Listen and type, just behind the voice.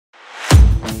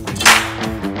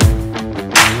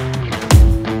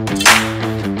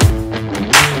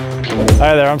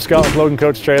Hi there, I'm Scott with Logan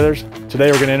Coach Trailers. Today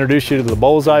we're going to introduce you to the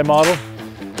Bullseye model,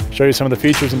 show you some of the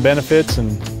features and benefits,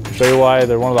 and show you why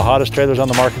they're one of the hottest trailers on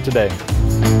the market today.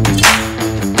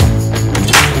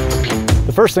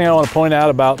 The first thing I want to point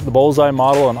out about the Bullseye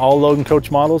model and all Logan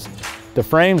Coach models, the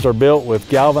frames are built with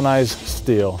galvanized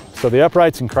steel. So the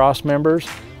uprights and cross members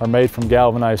are made from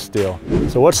galvanized steel.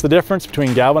 So what's the difference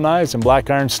between galvanized and black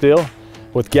iron steel?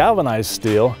 With galvanized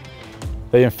steel,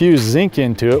 they infuse zinc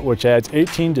into it, which adds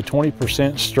 18 to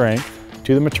 20% strength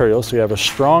to the material, so you have a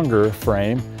stronger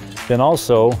frame. Then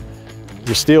also,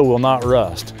 your steel will not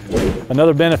rust.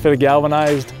 Another benefit of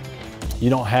galvanized, you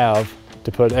don't have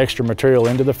to put extra material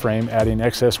into the frame, adding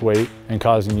excess weight and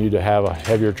causing you to have a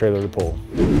heavier trailer to pull.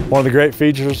 One of the great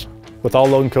features with all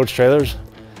Logan Coach trailers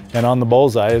and on the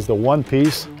Bullseye is the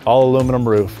one-piece all aluminum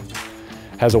roof.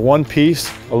 It has a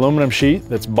one-piece aluminum sheet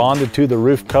that's bonded to the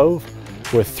roof cove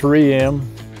with 3M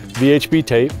VHB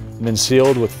tape and then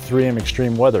sealed with 3M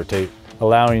extreme weather tape,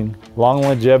 allowing long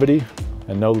longevity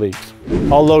and no leaks.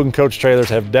 All Logan Coach trailers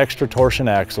have Dexter torsion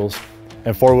axles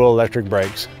and four-wheel electric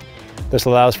brakes. This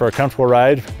allows for a comfortable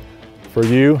ride for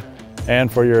you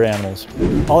and for your animals.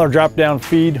 All our drop-down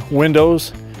feed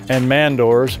windows and man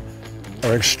doors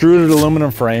are extruded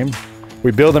aluminum frame.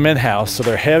 We build them in-house, so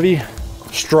they're heavy,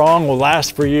 strong, will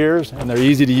last for years, and they're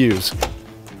easy to use.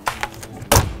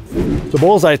 The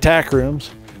Bullseye tack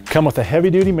rooms come with a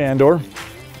heavy-duty man door,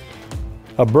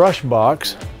 a brush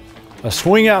box, a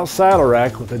swing-out saddle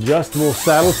rack with adjustable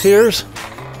saddle tiers,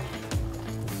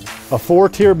 a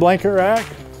 4-tier blanket rack,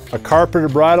 a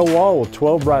carpeted bridle wall with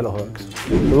 12 bridle hooks.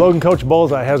 The Logan Coach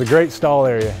Bullseye has a great stall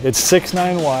area. It's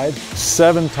 6'9" wide,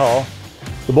 7 tall.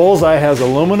 The Bullseye has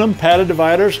aluminum padded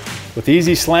dividers with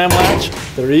easy slam latch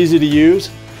that are easy to use,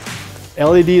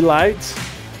 LED lights,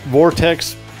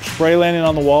 Vortex spray landing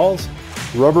on the walls,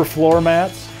 rubber floor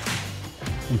mats,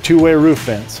 and two-way roof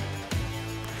vents.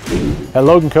 At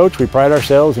Logan Coach, we pride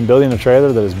ourselves in building a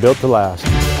trailer that is built to last.